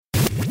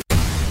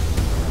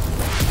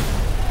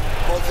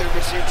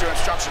received your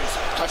instructions.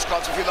 Touch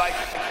gloves if you like.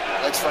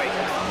 Let's fight.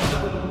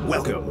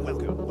 Welcome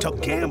to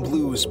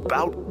Gamblu's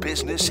Bout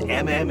Business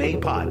MMA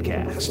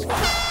podcast.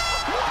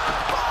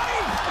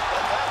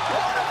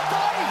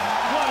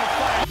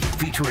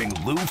 Featuring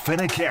Lou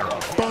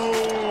Finicaro.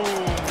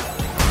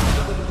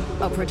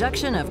 A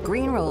production of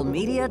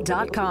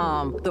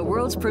GreenrollMedia.com, the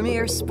world's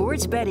premier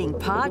sports betting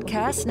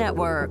podcast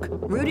network,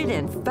 rooted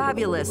in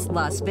fabulous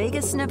Las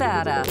Vegas,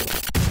 Nevada.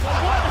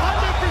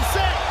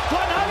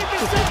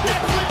 100% that's legit.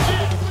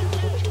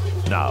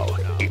 Now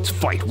it's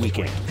fight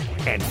weekend,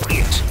 and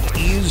it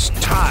is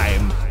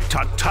time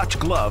to touch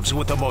gloves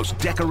with the most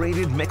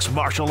decorated mixed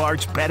martial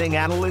arts betting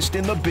analyst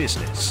in the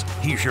business.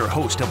 He's your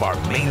host of our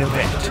main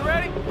event. You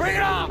ready? Bring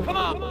it on! Come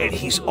on! And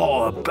he's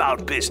all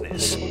about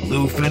business,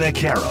 Lou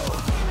Finicaro.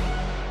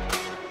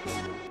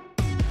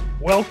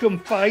 Welcome,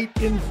 fight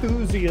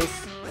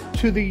enthusiasts,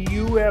 to the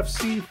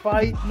UFC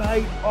Fight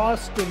Night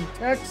Austin,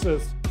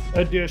 Texas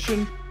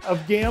edition of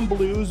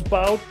Gamblu's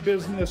Bout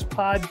Business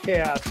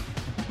podcast.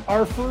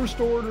 Our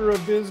first order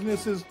of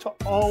business is to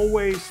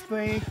always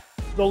thank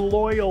the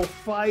loyal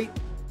fight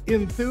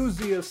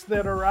enthusiasts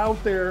that are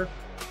out there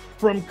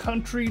from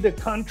country to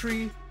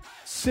country,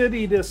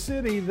 city to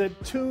city,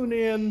 that tune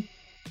in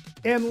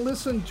and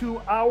listen to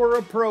our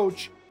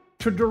approach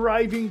to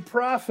deriving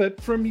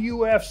profit from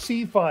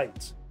UFC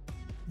fights.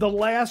 The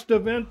last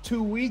event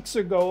 2 weeks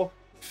ago,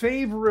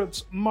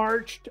 favorites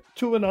marched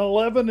to an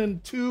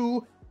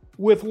 11-2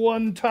 with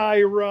one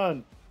tie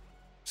run.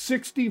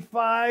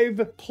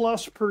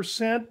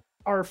 65+%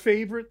 are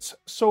favorites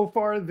so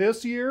far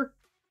this year.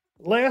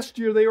 Last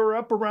year, they were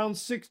up around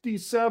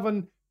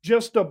 67,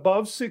 just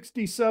above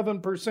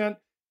 67%.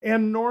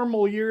 And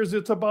normal years,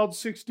 it's about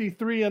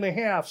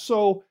 63.5.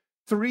 So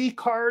 3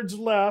 cards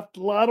left,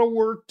 a lot of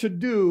work to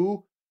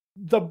do.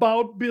 The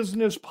Bout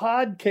Business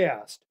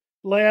podcast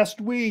last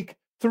week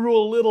threw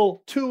a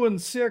little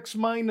 2-6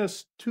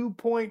 minus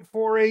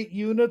 2.48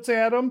 units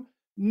at them.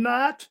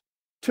 Not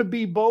to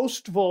be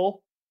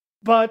boastful,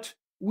 but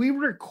we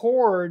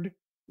record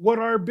what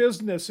our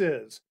business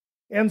is.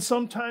 And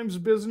sometimes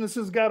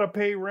businesses got to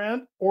pay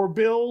rent or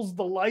bills,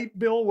 the light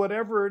bill,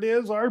 whatever it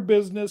is. Our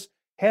business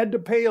had to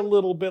pay a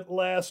little bit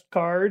last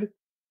card.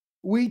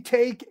 We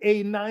take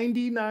a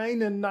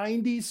 99 and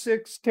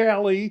 96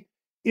 tally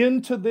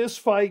into this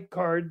fight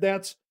card.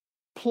 That's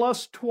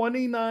plus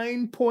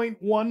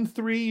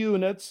 29.13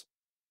 units.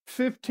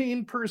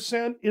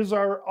 15% is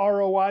our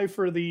ROI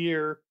for the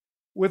year,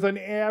 with an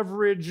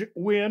average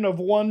win of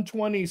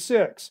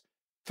 126.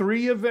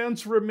 3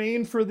 events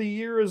remain for the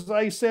year, as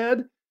I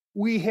said.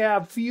 We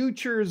have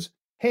futures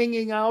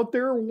hanging out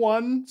there.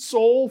 One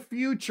sole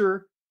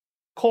future,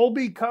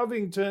 Colby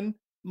Covington,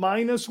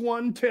 minus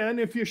 110.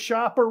 If you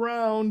shop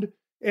around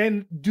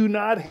and do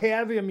not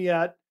have him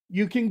yet,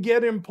 you can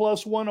get him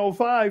plus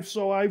 105.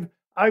 So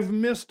I've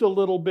missed a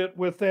little bit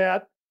with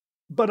that,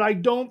 but I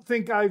don't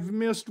think I've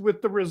missed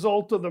with the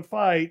result of the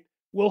fight.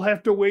 We'll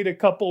have to wait a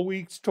couple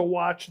weeks to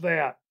watch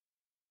that.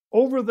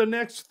 Over the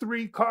next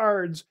 3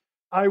 cards,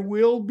 I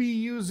will be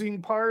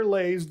using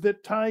parlays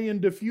that tie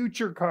into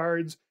future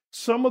cards.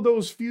 Some of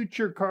those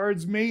future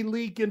cards may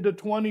leak into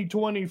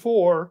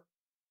 2024.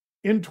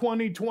 In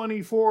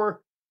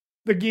 2024,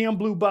 the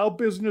Gamblu Bout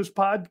Business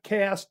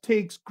podcast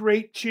takes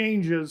great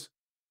changes.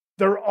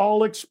 They're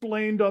all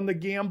explained on the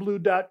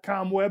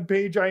Gamblu.com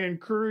webpage. I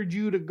encourage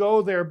you to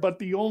go there, but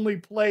the only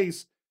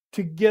place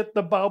to get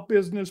the Bout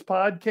Business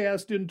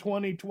podcast in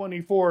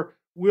 2024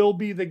 will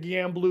be the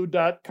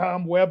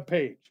Gamblu.com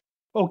webpage.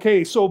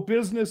 Okay, so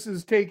business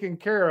is taken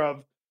care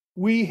of.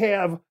 We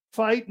have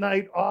Fight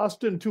Night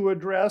Austin to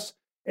address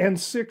and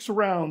 6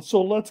 rounds.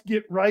 So let's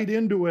get right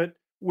into it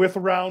with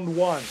round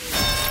 1.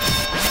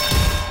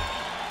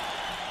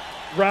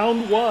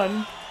 Round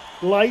 1,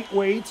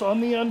 lightweights on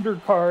the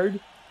undercard.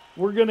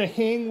 We're going to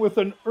hang with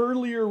an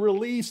earlier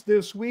release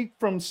this week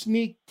from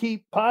Sneak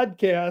Peek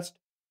Podcast.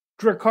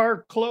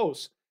 Drakkar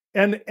Klose,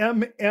 an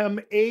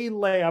MMA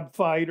lab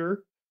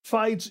fighter,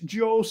 fights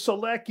Joe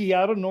Selecki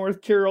out of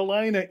North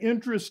Carolina.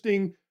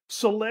 Interesting,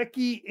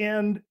 Selecki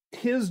and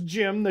his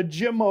gym, the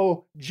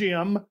Jimmo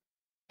Gym,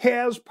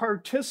 has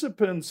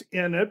participants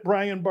in it,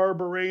 Brian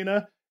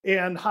Barberena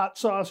and Hot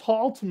Sauce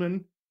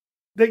Haltman,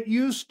 that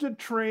used to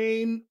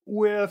train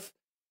with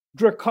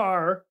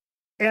Drakkar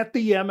at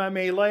the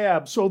MMA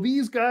lab. So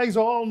these guys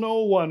all know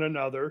one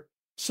another.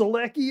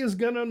 Selecki is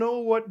going to know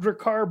what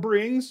Drakkar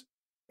brings,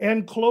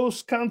 and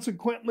Klose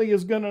consequently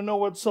is going to know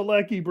what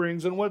Selecki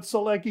brings. And what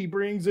Selecki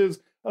brings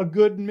is a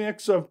good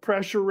mix of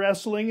pressure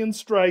wrestling and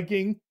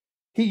striking.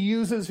 He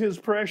uses his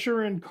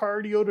pressure and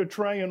cardio to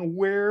try and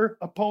wear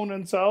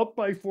opponents out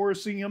by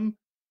forcing them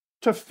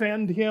to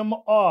fend him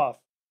off.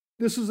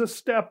 This is a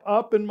step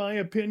up, in my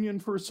opinion,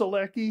 for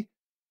Selecki.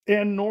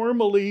 And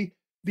normally,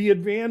 the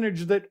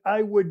advantage that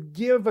I would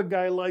give a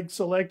guy like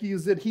Selecki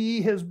is that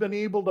he has been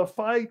able to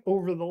fight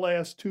over the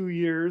last 2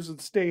 years and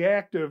stay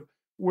active,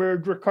 where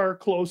Drakkar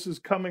Klose is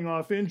coming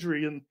off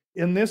injury. And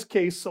in this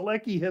case,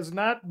 Selecki has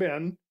not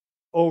been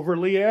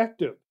overly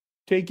active,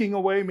 taking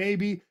away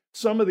maybe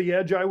some of the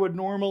edge I would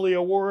normally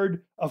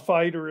award a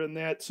fighter in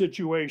that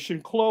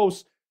situation.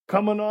 Close,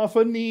 coming off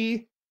a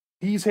knee.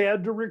 He's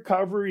had to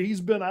recover.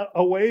 He's been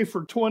away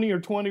for 20 or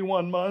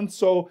 21 months.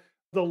 So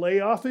the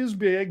layoff is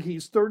big.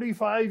 He's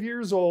 35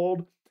 years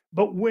old.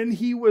 But when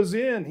he was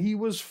in, he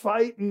was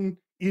fighting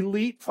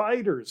elite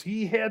fighters.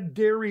 He had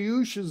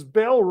Dariush's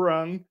bell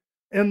rung,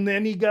 and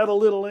then he got a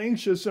little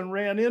anxious and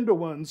ran into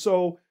one.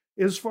 So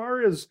as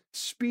far as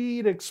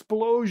speed,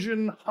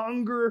 explosion,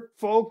 hunger,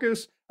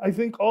 focus, I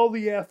think all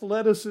the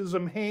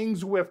athleticism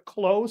hangs with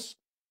Close.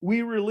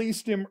 We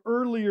released him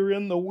earlier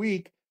in the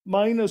week,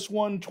 minus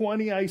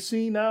 120. I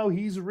see now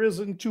he's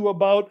risen to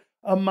about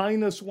a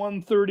minus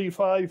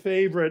 135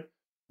 favorite.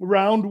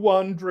 Round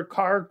one,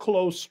 Drakkar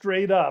Close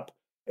straight up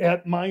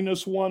at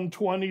minus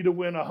 120 to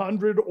win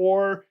 100.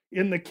 Or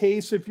in the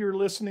case, if you're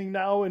listening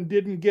now and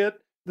didn't get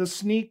the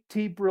sneak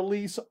teep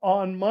release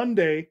on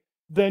Monday,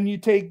 then you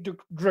take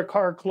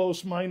Drakkar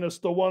Close minus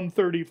the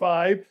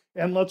 135,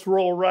 and let's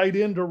roll right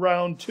into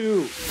round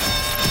two.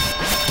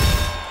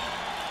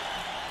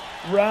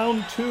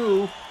 Round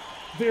two,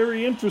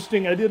 very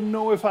interesting. I didn't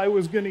know if I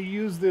was going to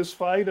use this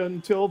fight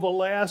until the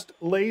last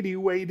lady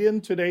weighed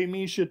in today,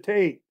 Miesha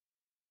Tate.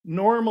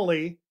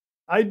 Normally,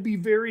 I'd be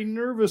very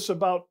nervous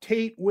about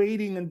Tate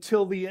waiting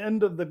until the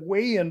end of the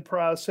weigh-in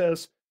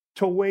process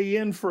to weigh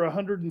in for a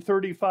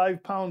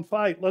 135-pound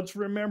fight. Let's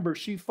remember,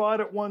 she fought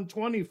at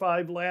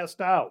 125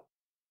 last out.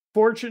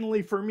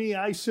 Fortunately for me,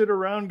 I sit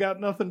around, got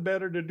nothing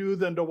better to do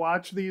than to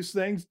watch these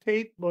things.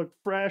 Tate looked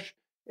fresh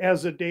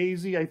as a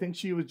daisy. I think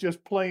she was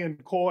just playing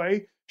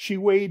coy. She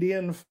weighed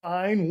in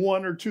fine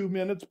 1 or 2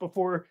 minutes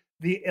before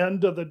the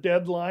end of the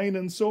deadline.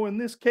 And so in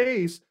this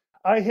case,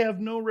 I have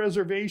no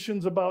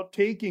reservations about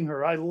taking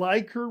her. I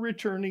like her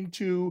returning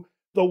to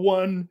the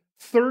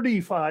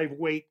 135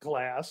 weight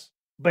class,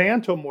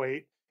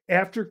 bantamweight,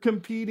 after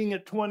competing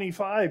at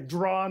 25,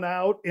 drawn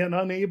out and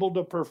unable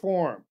to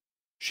perform.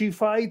 She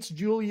fights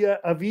Julia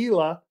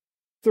Avila,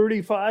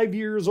 35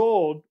 years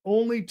old,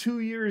 only 2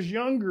 years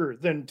younger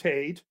than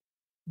Tate,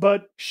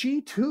 but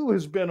she too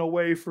has been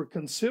away for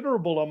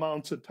considerable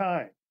amounts of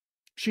time.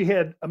 She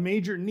had a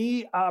major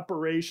knee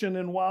operation,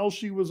 and while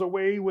she was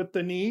away with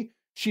the knee,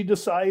 she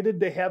decided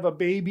to have a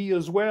baby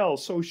as well.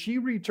 So she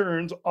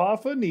returns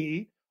off a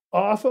knee,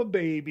 off a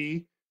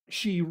baby.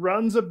 She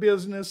runs a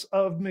business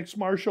of mixed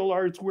martial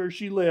arts where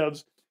she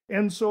lives.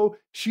 And so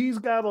she's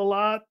got a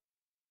lot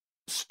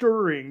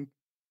stirring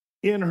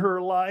in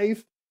her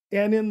life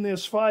and in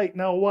this fight.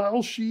 Now,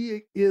 while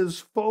she is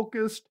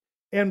focused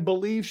and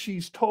believes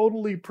she's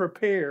totally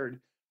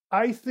prepared,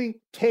 I think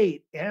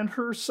Tate and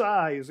her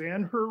size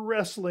and her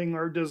wrestling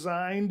are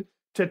designed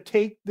to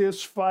take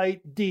this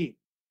fight deep.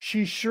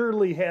 She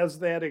surely has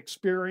that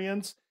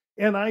experience.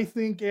 And I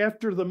think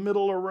after the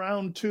middle of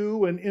round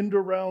two and into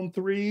round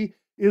three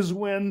is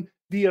when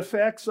the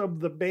effects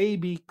of the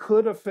baby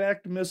could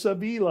affect Miss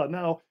Avila.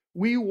 Now,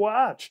 we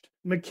watched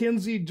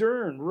Mackenzie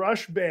Dern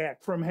rush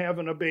back from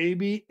having a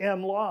baby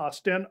and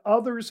lost, and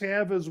others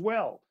have as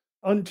well.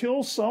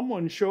 Until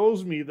someone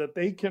shows me that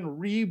they can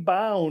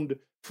rebound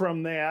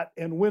from that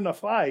and win a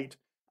fight,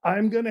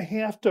 I'm going to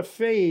have to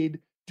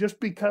fade, just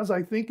because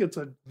I think it's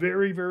a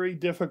very, very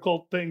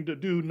difficult thing to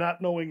do,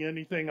 not knowing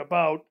anything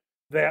about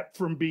that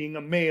from being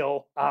a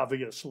male,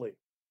 obviously.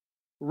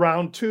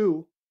 Round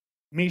two,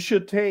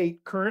 Miesha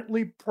Tate,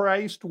 currently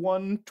priced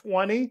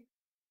 120.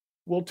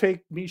 We'll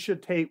take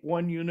Miesha Tate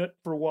 1 unit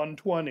for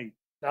 120.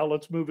 Now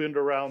let's move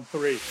into round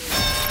three.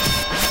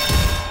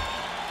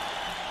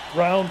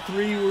 Round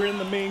three, we're in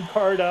the main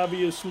card,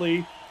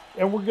 obviously,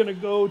 and we're going to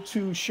go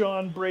to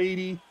Sean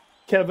Brady,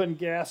 Kevin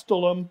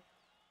Gastelum.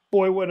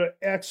 Boy, what an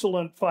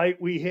excellent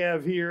fight we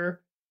have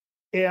here.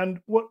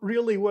 And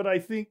what I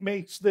think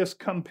makes this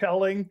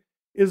compelling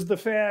is the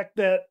fact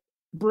that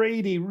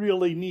Brady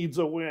really needs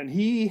a win.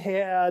 He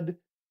had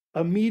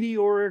a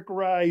meteoric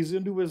rise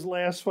into his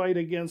last fight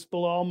against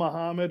Bilal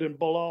Muhammad, and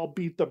Bilal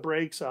beat the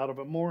brakes out of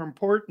him. More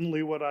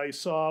importantly, what I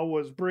saw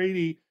was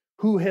Brady,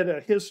 who had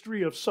a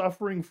history of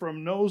suffering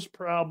from nose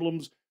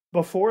problems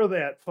before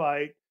that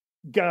fight,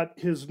 got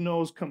his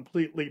nose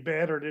completely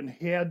battered and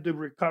had to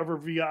recover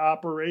via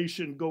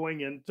operation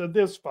going into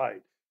this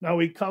fight. Now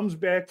he comes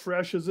back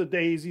fresh as a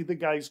daisy. The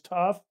guy's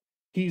tough,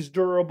 he's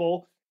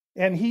durable,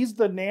 and he's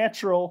the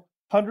natural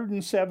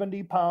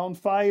 170-pound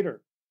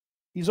fighter.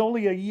 He's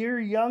only a year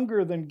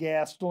younger than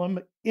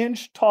Gastelum,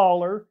 inch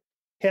taller,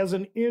 has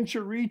an inch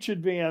of reach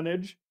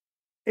advantage,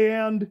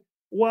 and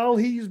while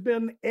he's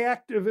been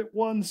active at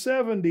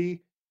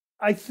 170,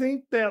 I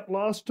think that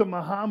loss to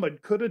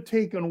Muhammad could have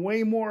taken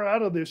way more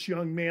out of this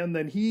young man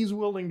than he's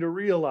willing to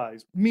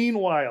realize.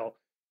 Meanwhile,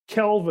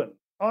 Kelvin,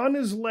 on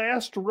his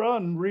last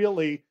run,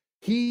 really,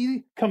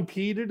 he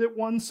competed at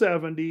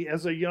 170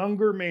 as a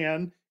younger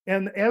man.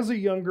 And as a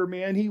younger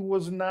man, he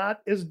was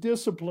not as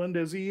disciplined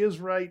as he is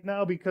right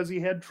now because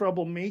he had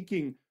trouble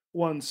making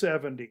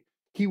 170.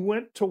 He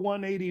went to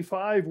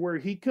 185 where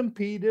he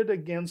competed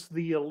against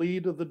the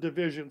elite of the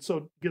division.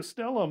 So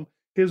Gastelum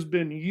has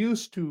been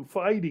used to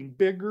fighting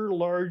bigger,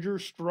 larger,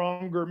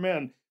 stronger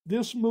men.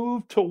 This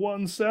move to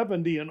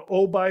 170, and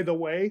oh, by the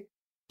way,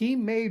 he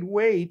made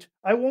weight.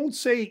 I won't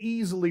say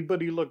easily,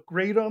 but he looked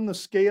great on the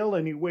scale,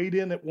 and he weighed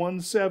in at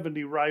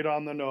 170 right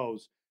on the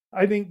nose.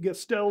 I think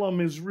Gastelum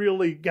has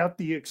really got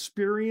the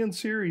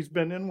experience here. He's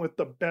been in with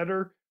the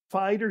better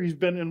fighter. He's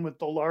been in with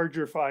the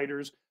larger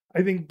fighters.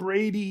 I think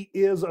Brady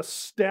is a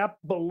step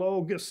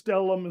below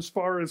Gastelum as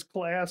far as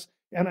class,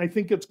 and I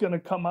think it's going to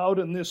come out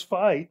in this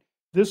fight.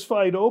 This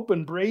fight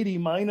opened Brady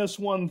minus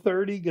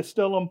 130,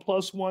 Gastelum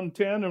plus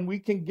 110, and we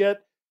can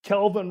get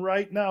Kelvin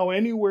right now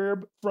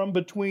anywhere from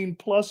between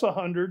plus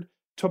 100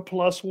 to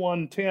plus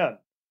 110.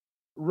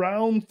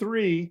 Round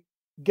 3,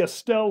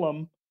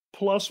 Gastelum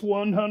plus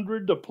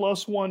 100 to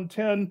plus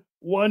 110,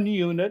 1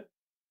 unit.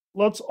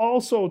 Let's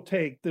also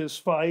take this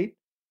fight,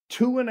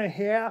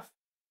 2.5,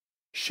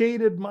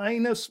 shaded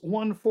minus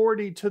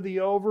 140 to the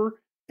over,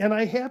 and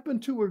I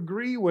happen to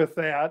agree with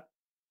that.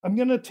 I'm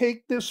going to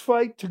take this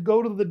fight to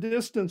go to the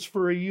distance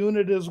for a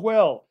unit as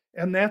well,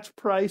 and that's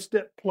priced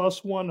at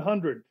plus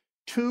 100.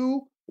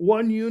 2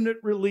 1-unit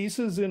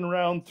releases in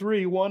round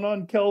 3, one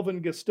on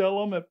Kelvin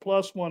Gastelum at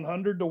plus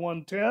 100 to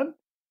 110.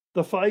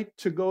 The fight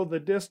to go the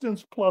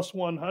distance plus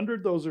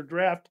 100. Those are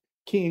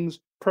DraftKings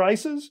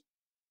prices.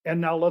 And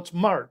now let's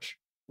march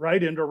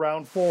right into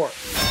round 4.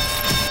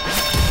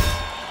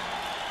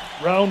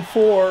 Round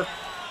 4,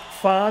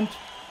 Font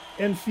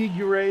and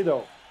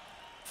Figueiredo.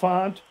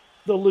 Font,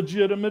 the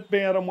legitimate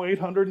bantamweight,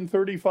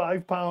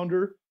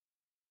 135-pounder,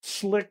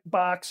 slick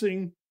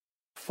boxing,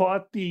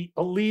 fought the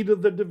elite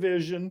of the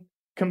division,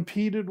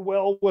 competed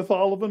well with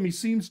all of them. He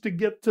seems to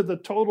get to the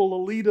total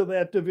elite of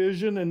that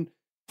division and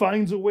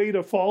finds a way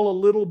to fall a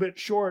little bit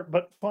short,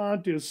 but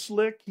Font is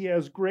slick. He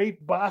has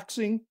great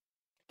boxing.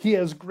 He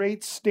has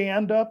great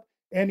stand-up,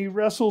 and he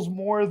wrestles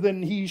more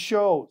than he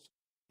shows.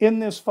 In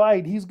this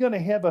fight, he's going to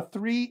have a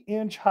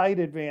 3-inch height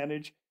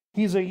advantage.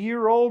 He's a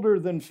year older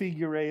than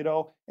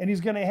Figueiredo, and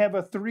he's going to have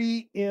a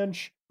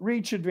 3-inch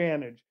reach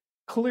advantage.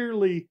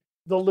 Clearly,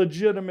 the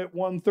legitimate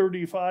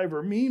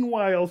 135er.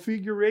 Meanwhile,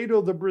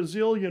 Figueiredo, the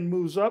Brazilian,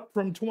 moves up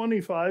from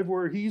 25,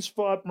 where he's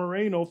fought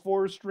Moreno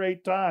 4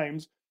 straight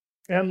times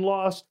and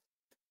lost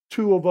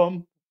 2 of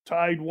them,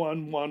 tied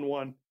 1, won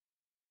 1.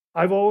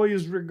 I've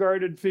always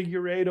regarded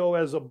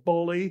Figueiredo as a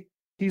bully.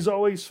 He's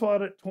always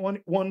fought at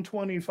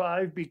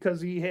 125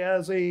 because he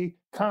has a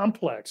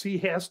complex. He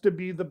has to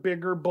be the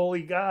bigger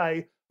bully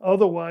guy.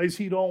 Otherwise,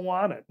 he don't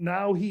want it.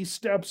 Now he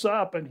steps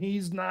up, and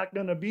he's not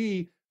going to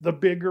be the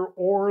bigger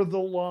or the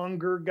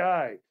longer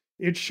guy.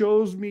 It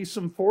shows me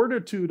some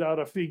fortitude out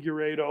of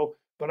Figueiredo,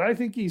 but I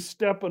think he's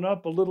stepping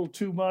up a little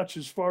too much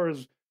as far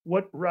as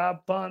what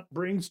Rob Font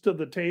brings to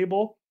the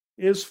table.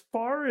 As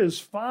far as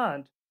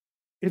Font,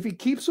 if he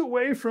keeps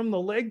away from the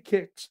leg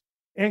kicks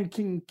and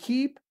can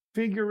keep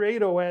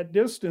Figueiredo at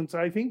distance,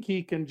 I think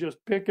he can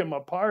just pick him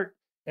apart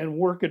and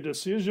work a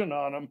decision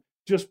on him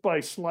just by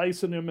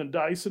slicing him and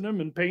dicing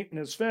him and painting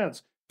his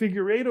fence.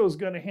 Figueiredo is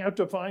going to have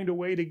to find a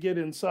way to get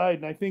inside,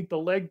 and I think the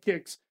leg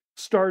kicks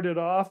started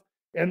off,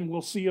 and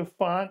we'll see if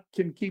Font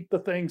can keep the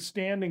thing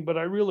standing, but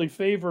I really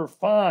favor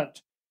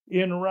Font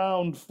in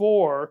round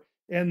 4,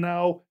 and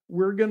now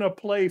we're going to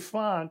play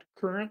Font,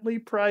 currently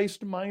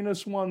priced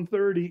minus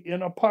 130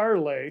 in a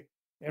parlay,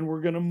 and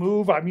we're going to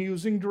move, I'm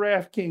using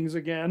DraftKings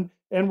again,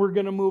 and we're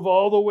going to move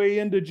all the way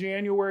into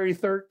January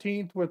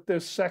 13th with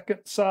this second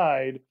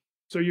side.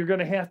 So you're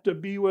going to have to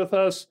be with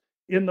us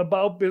in the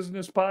Bout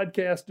Business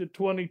podcast at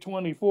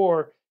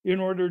 2024 in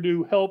order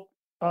to help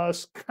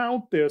us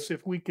count this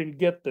if we can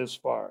get this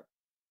far.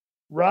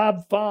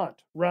 Rob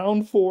Font,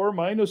 round 4,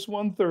 minus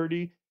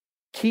 130,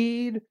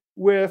 keyed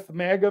with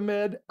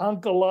Magomed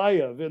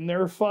Ankalaev in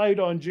their fight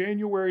on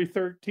January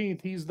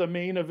 13th. He's the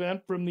main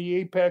event from the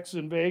Apex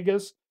in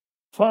Vegas.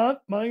 Font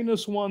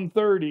minus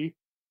 130,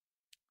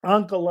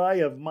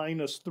 Ankalaev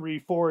minus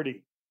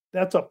 340.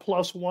 That's a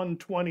plus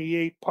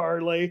 128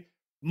 parlay.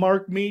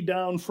 Mark me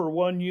down for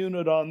 1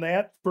 unit on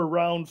that for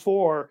round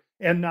 4.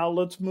 And now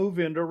let's move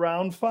into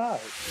round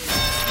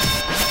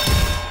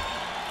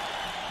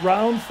 5.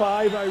 Round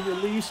 5 I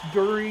released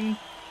during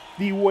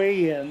the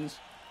weigh-ins,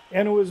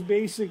 and it was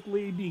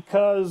basically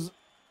because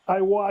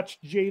I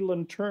watched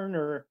Jalen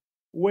Turner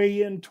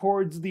weigh in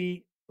towards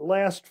the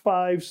last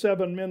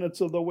 5-7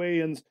 minutes of the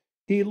weigh-ins.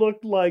 He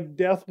looked like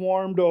death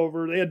warmed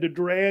over. They had to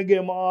drag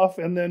him off,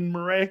 and then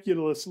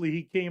miraculously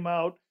he came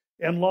out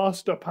and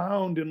lost a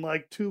pound in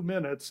like 2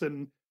 minutes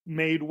and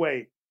made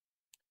weight.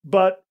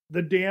 But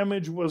the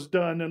damage was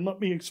done, and let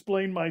me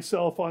explain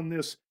myself on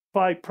this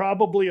fight.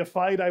 Probably a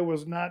fight I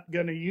was not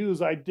going to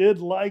use. I did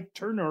like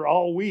Turner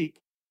all week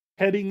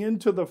heading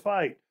into the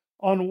fight.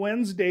 On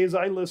Wednesdays,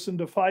 I listen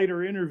to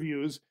fighter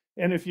interviews,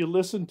 and if you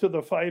listen to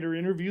the fighter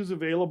interviews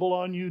available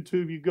on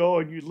YouTube, you go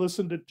and you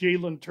listen to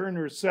Jalen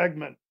Turner's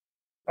segment.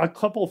 A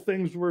couple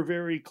things were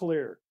very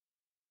clear.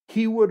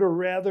 He would have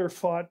rather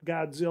fought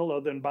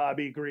Godzilla than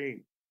Bobby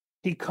Green.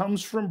 He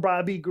comes from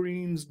Bobby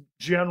Green's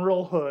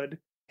general hood,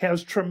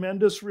 has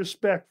tremendous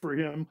respect for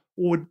him,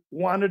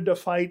 wanted to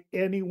fight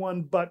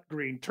anyone but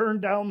Green.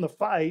 Turned down the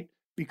fight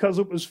because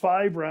it was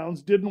 5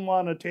 rounds, didn't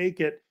want to take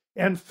it,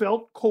 and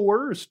felt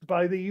coerced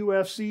by the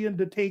UFC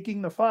into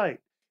taking the fight.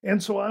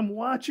 And so I'm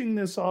watching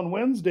this on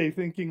Wednesday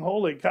thinking,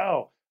 holy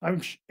cow,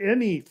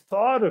 any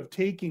thought of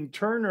taking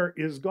Turner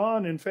is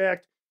gone. In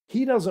fact,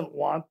 he doesn't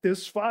want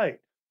this fight.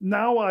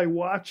 Now I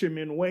watch him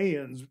in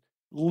weigh-ins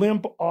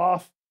limp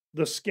off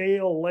the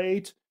scale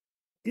late.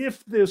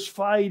 If this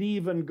fight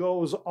even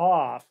goes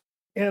off,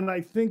 and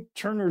I think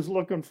Turner's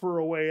looking for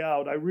a way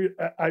out.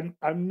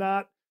 I'm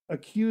not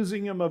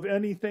accusing him of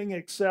anything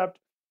except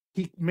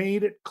he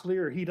made it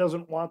clear he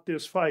doesn't want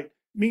this fight.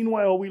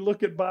 Meanwhile, we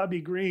look at Bobby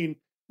Green,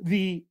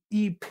 the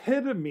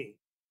epitome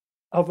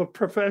of a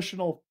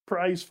professional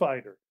prize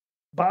fighter.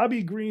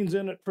 Bobby Green's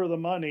in it for the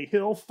money.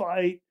 He'll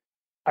fight.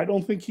 I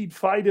don't think he'd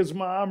fight his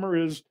mom or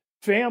his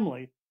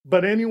family,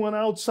 but anyone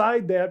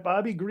outside that,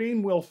 Bobby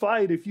Green will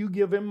fight if you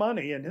give him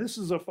money. And this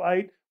is a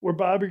fight where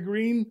Bobby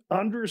Green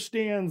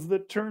understands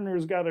that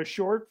Turner's got a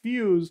short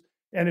fuse.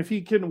 And if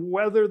he can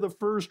weather the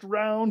first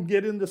round,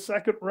 get in the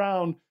second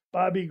round,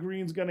 Bobby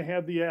Green's going to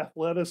have the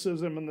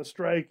athleticism and the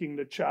striking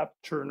to chop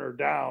Turner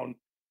down.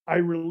 I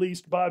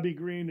released Bobby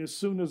Green as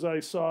soon as I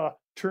saw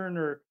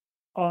Turner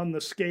on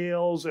the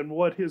scales and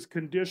what his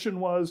condition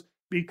was,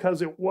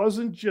 because it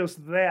wasn't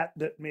just that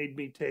made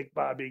me take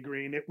Bobby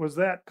Green. It was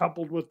that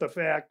coupled with the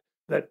fact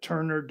that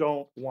Turner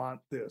don't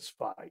want this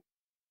fight.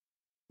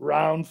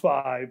 Round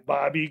 5,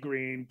 Bobby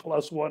Green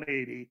plus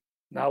 180.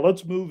 Now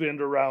let's move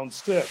into round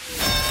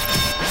 6.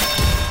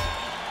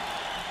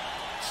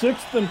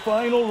 Sixth and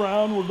final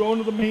round, we're going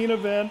to the main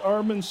event.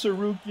 Arman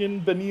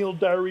Tsarukyan, Beneil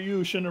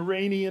Dariush, an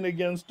Iranian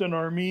against an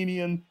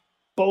Armenian.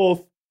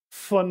 Both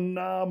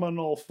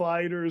phenomenal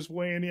fighters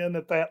weighing in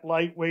at that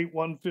lightweight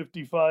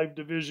 155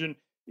 division.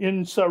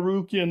 In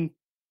Tsarukyan,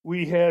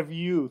 we have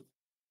youth,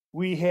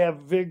 we have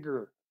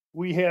vigor,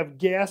 we have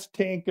gas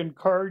tank and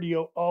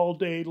cardio all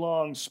day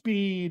long,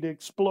 speed,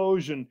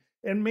 explosion,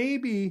 and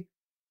maybe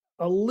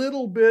a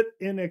little bit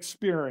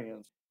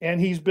inexperience.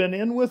 And he's been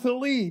in with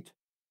elite,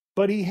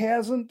 but he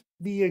hasn't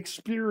the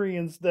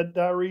experience that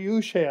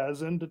Dariush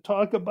has. And to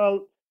talk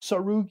about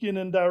Tsarukyan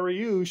and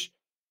Dariush,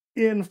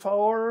 in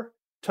 4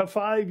 to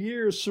 5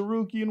 years,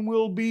 Tsarukyan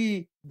will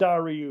be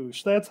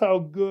Dariush. That's how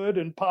good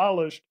and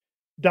polished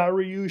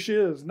Dariush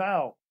is.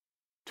 Now,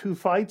 2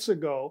 fights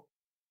ago,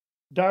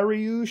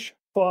 Dariush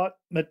fought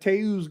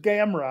Mateusz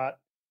Gamrot,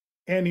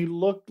 and he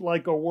looked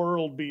like a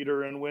world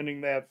beater in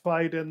winning that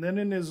fight. And then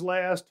in his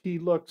last, he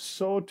looked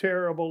so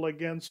terrible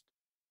against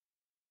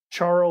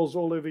Charles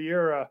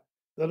Oliveira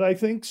that I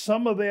think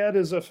some of that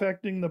is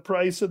affecting the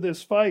price of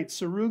this fight.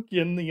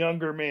 Tsarukyan, the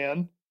younger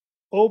man,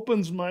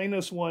 opens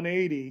minus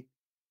 180.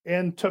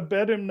 And to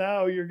bet him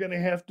now, you're going to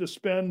have to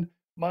spend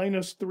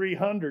minus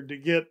 300 to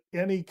get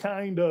any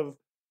kind of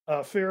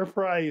fair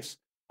price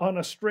on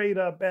a straight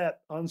up bet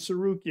on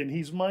Tsarukyan.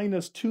 He's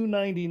minus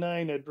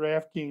 299 at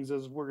DraftKings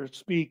as we're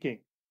speaking.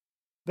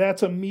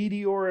 That's a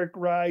meteoric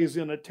rise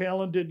in a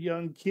talented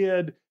young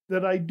kid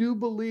that I do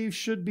believe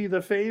should be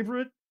the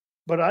favorite,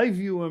 but I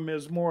view him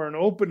as more an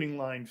opening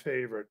line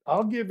favorite.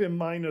 I'll give him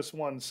minus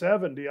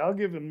 170. I'll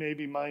give him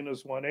maybe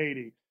minus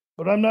 180,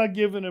 but I'm not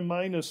giving him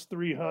minus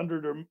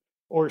 300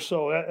 or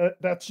so.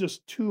 That's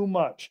just too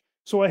much.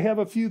 So I have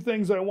a few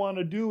things I want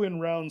to do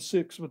in round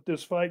 6 with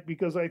this fight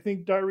because I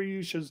think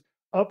Dariush is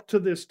up to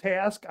this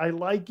task. I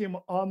like him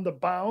on the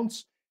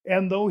bounce.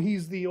 And though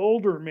he's the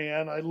older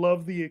man, I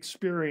love the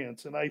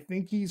experience. And I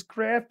think he's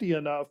crafty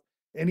enough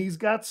and he's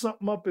got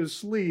something up his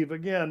sleeve.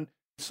 Again,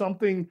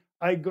 something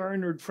I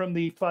garnered from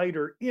the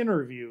fighter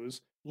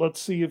interviews.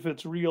 Let's see if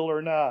it's real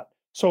or not.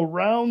 So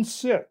round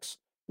 6,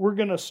 we're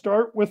going to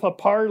start with a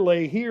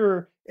parlay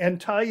here and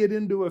tie it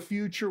into a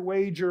future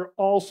wager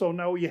also.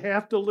 Now you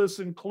have to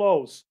listen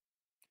close.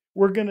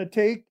 We're going to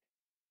take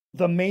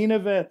the main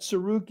event,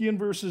 Tsarukyan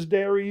versus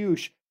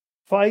Dariush.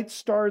 Fight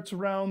starts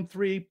round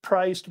 3,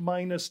 priced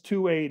minus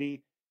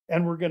 280.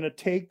 And we're going to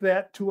take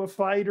that to a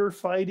fighter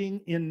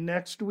fighting in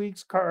next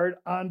week's card,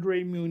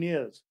 Andre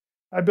Muniz.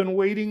 I've been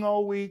waiting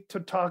all week to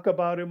talk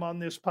about him on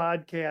this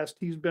podcast.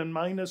 He's been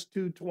minus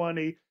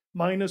 220,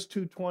 minus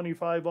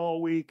 225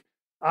 all week.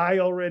 I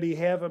already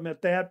have him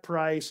at that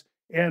price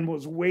and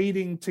was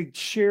waiting to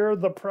share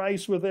the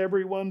price with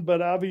everyone,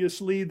 but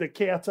obviously the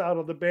cat's out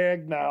of the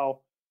bag now.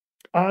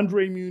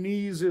 Andre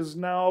Muniz is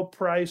now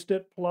priced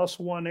at plus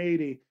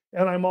 180,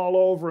 and I'm all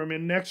over him.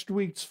 In next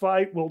week's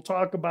fight, we'll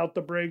talk about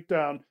the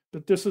breakdown,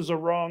 but this is a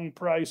wrong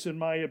price in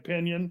my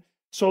opinion.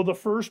 So the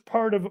first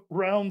part of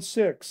round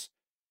 6,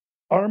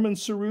 Arman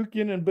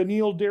Tsarukyan and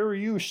Beneil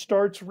Dariush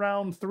starts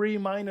round 3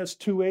 minus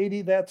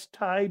 280. That's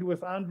tied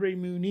with Andre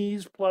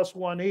Muniz plus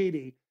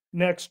 180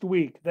 next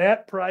week.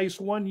 That price,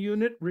 1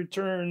 unit,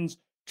 returns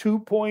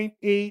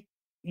 2.8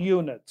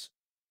 units.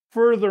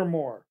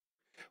 Furthermore,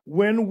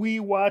 when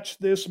we watch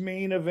this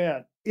main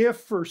event, if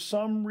for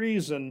some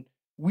reason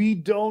we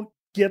don't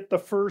get the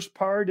first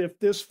part, if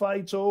this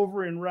fight's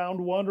over in round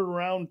 1 or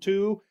round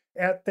 2,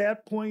 at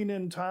that point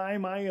in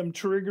time, I am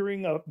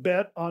triggering a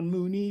bet on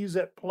Muniz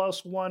at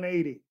plus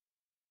 180.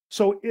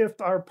 So if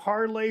our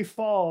parlay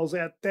falls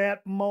at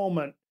that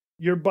moment,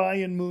 you're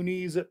buying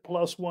Muniz at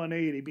plus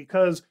 180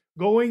 because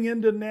going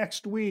into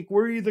next week,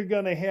 we're either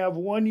going to have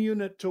 1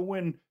 unit to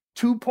win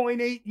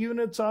 2.8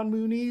 units on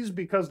Muniz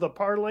because the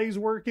parlay's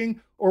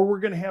working, or we're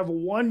going to have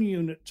 1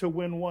 unit to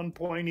win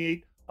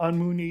 1.8 on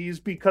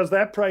Muniz because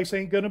that price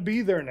ain't going to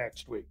be there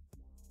next week.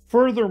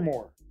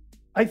 Furthermore,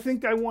 I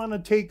think I want to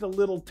take a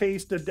little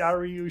taste of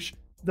Dariush.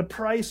 The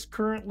price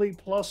currently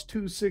plus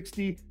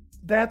 260,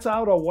 that's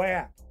out of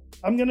whack.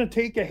 I'm going to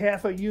take a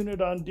half a unit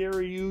on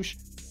Dariush,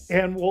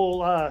 and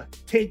we'll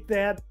take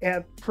that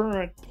at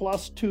current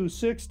plus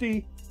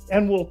 260,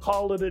 and we'll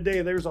call it a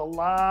day. There's a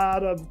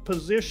lot of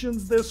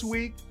positions this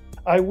week.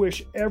 I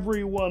wish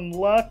everyone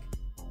luck.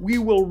 We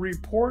will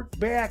report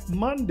back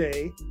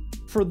Monday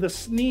for the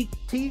Sneak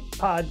Peek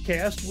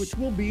podcast, which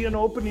will be an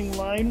opening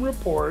line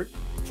report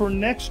for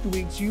next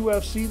week's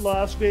UFC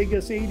Las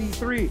Vegas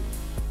 83.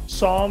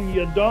 Song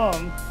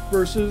Yadong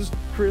versus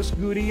Chris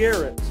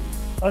Gutierrez.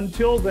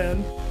 Until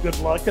then, good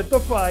luck at the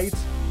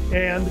fights,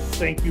 and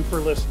thank you for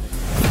listening.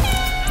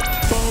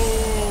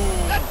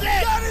 Boom! That's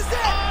it! That is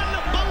it!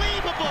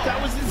 Unbelievable! That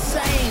was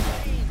insane!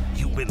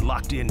 You've been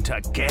locked into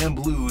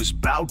Gamblu's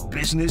Bout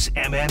Business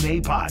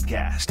MMA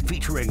podcast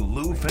featuring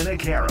Lou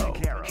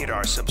Finocchiaro. Hit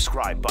our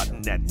subscribe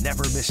button and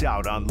never miss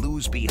out on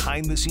Lou's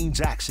behind-the-scenes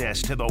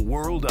access to the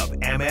world of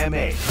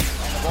MMA.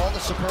 Of all the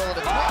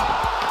superlatives.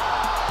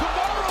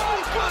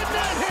 Tomorrow's good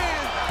net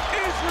hand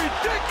is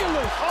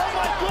ridiculous! Oh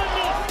my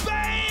goodness!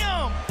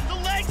 Bam! The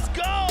legs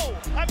go!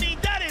 I mean,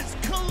 that is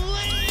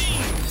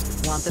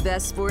clean! Want the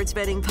best sports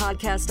betting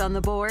podcast on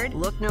the board?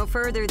 Look no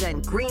further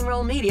than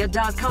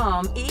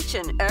greenrollmedia.com each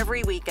and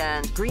every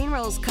weekend.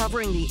 Greenroll's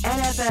covering the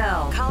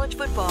NFL, college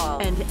football,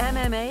 and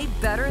MMA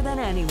better than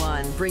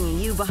anyone, bringing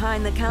you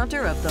behind the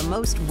counter of the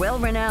most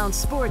well-renowned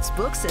sports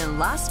books in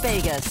Las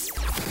Vegas.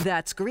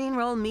 That's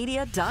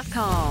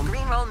greenrollmedia.com.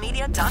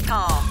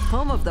 Greenrollmedia.com,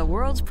 home of the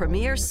world's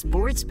premier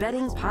sports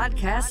betting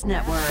podcast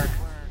network.